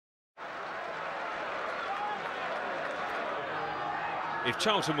If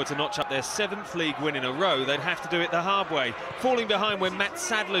Charlton were to notch up their 7th league win in a row, they'd have to do it the hard way, falling behind when Matt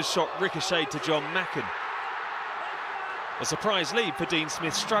Sadler's shot ricocheted to John Macken. A surprise lead for Dean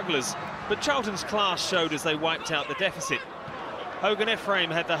Smith's strugglers, but Charlton's class showed as they wiped out the deficit. Hogan Ephraim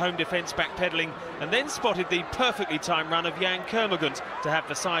had the home defence backpedalling and then spotted the perfectly timed run of Kermorgant to have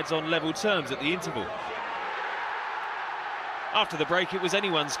the sides on level terms at the interval. After the break, it was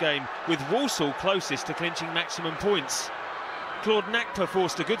anyone's game, with Walsall closest to clinching maximum points. Claude Nakpa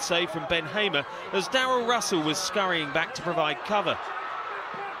forced a good save from Ben Hamer as Darryl Russell was scurrying back to provide cover.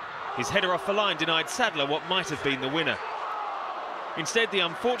 His header off the line denied Sadler what might have been the winner. Instead, the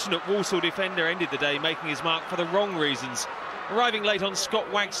unfortunate Walsall defender ended the day making his mark for the wrong reasons, arriving late on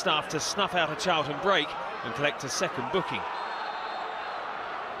Scott Wagstaff to snuff out a Charlton break and collect a second booking.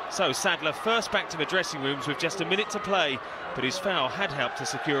 So Sadler first back to the dressing rooms with just a minute to play, but his foul had helped to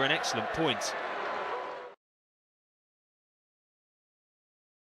secure an excellent point.